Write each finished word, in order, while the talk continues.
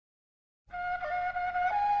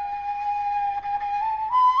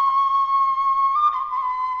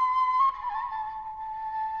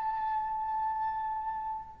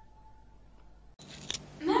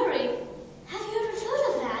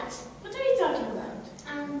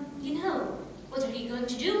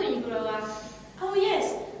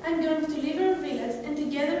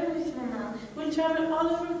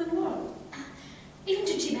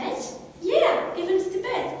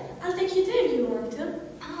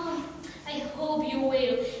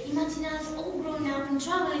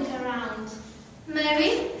traveling around.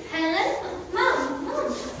 Mary? Helen? Mom!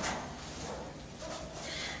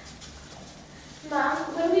 Mom,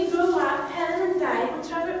 when we grow up, Helen and I will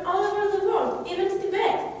travel all over the world, even to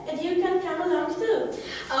Tibet, and you can come along too.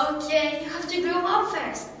 Okay, you have to grow up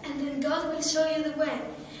first, and then God will show you the way.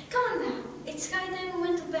 Come on now, it's high time we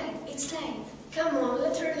went to bed. It's late. Come on,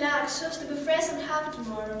 let's relax so as to be fresh and happy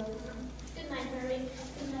tomorrow. Good night, Mary.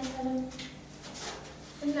 Good night, Helen.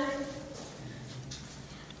 Good night.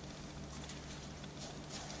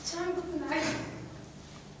 John, good night.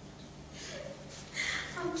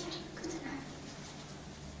 Okay, good night.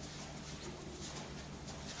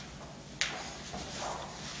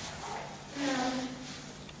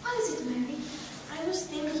 What is it, Mary? I was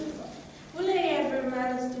thinking, will I ever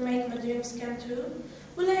manage to make my dreams come true?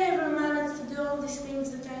 Will I ever manage to do all these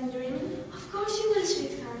things that I'm dreaming? Of course you will,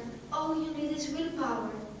 sweetheart. All you need is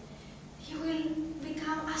willpower. You will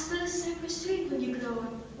become as tall as Cypress Tree when you grow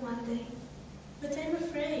up one day. But I'm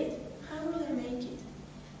afraid. How will I make it?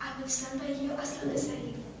 I will stand by you as long as I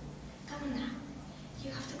live. Come on now. You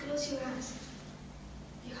have to close your eyes.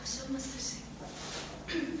 You have so much to say.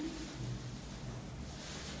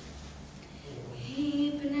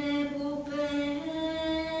 Ήπνε που παίρνει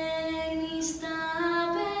στα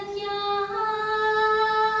παιδιά,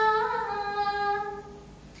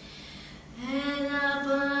 έλα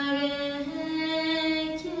πάρε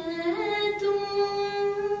και τούτο,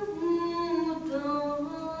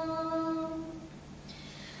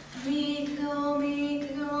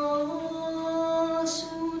 μικρό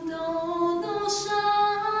σου το δώσα,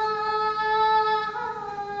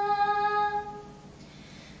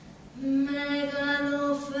 μεγάλο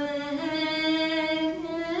φέρε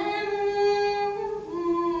μου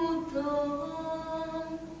το,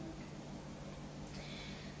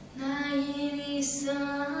 να γίνει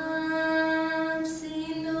σαν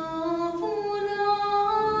ψιλοβουνό,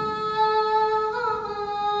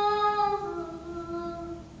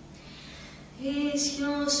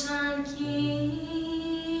 ίσιο σαν κυπαρίσι,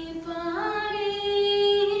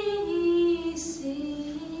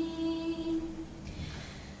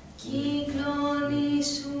 κύκλωνοι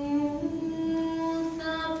σου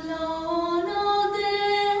θα πλώνονται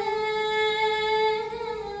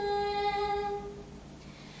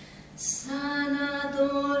σαν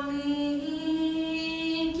Ανατολή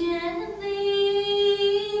και Δύση.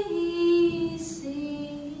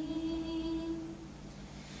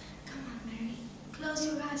 Come on, Mary. Close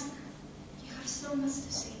your eyes now. You have so much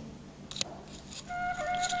to see.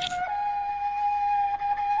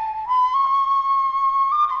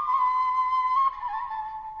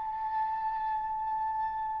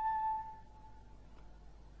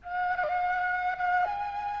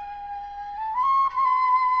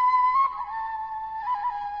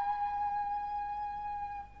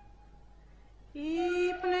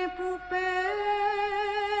 Ήπνε που παίρνεις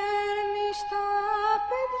τα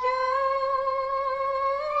παιδιά,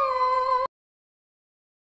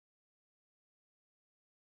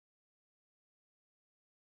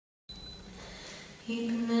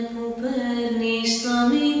 Ήπνε που παίρνεις τα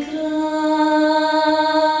μικρά,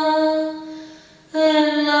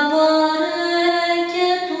 έλα πάρε και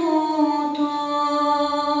τούτο,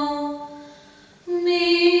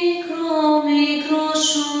 μικρό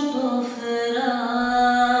σου το φερά,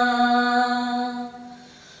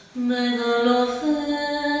 μεγάλο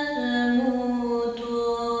φέρε μου το,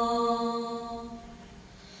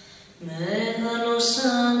 μεγάλο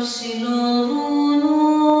σαν ψιλοβουνό,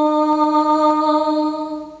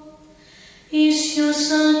 ίσιο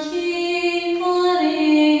σαν κυπαρίσι,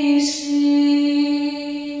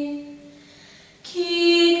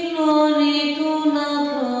 κύκλωνοι του να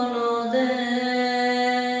πλώνονται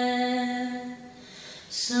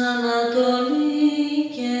σαν Ανατολή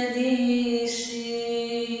και Δύση.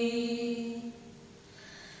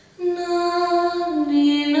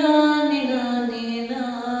 Νάνι, νάνι, νάνι,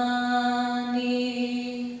 νάνι,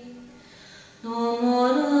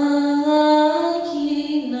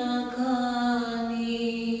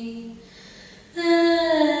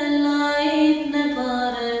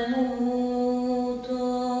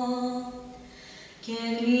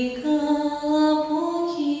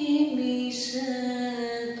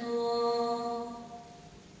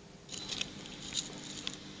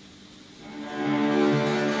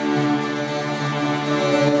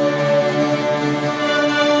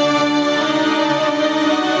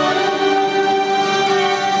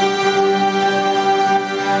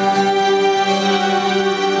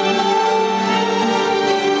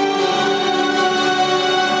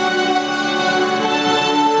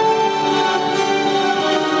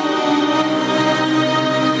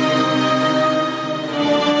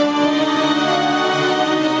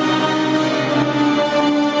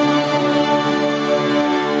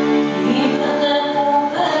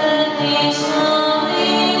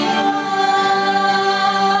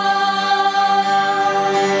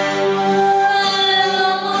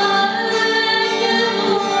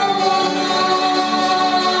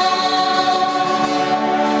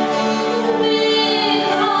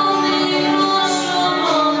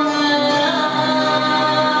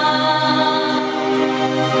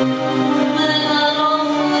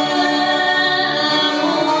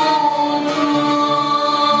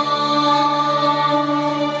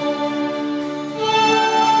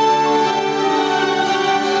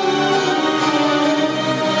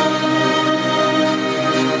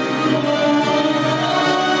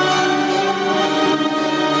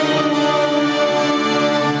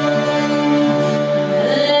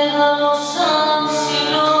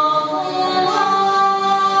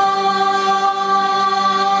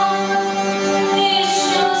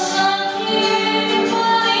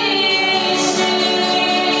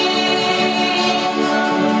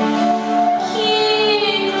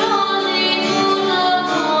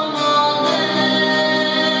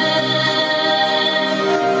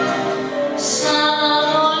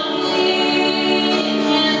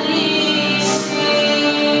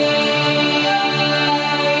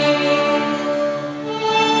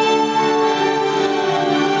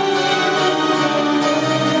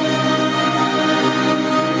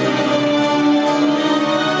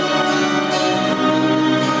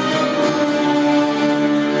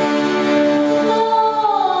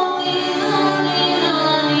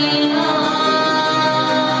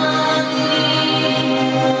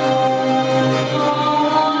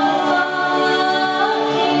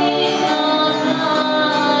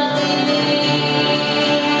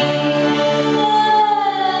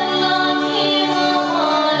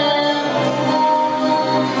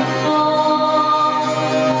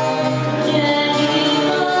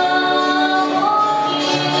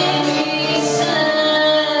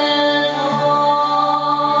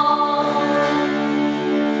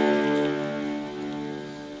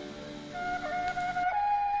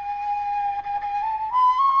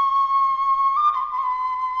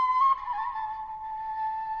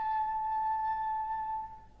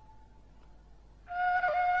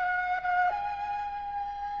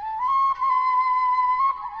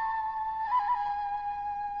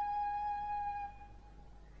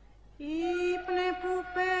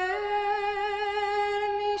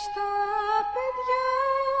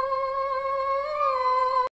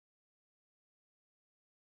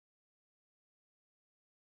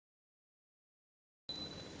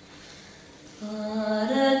 Παναγία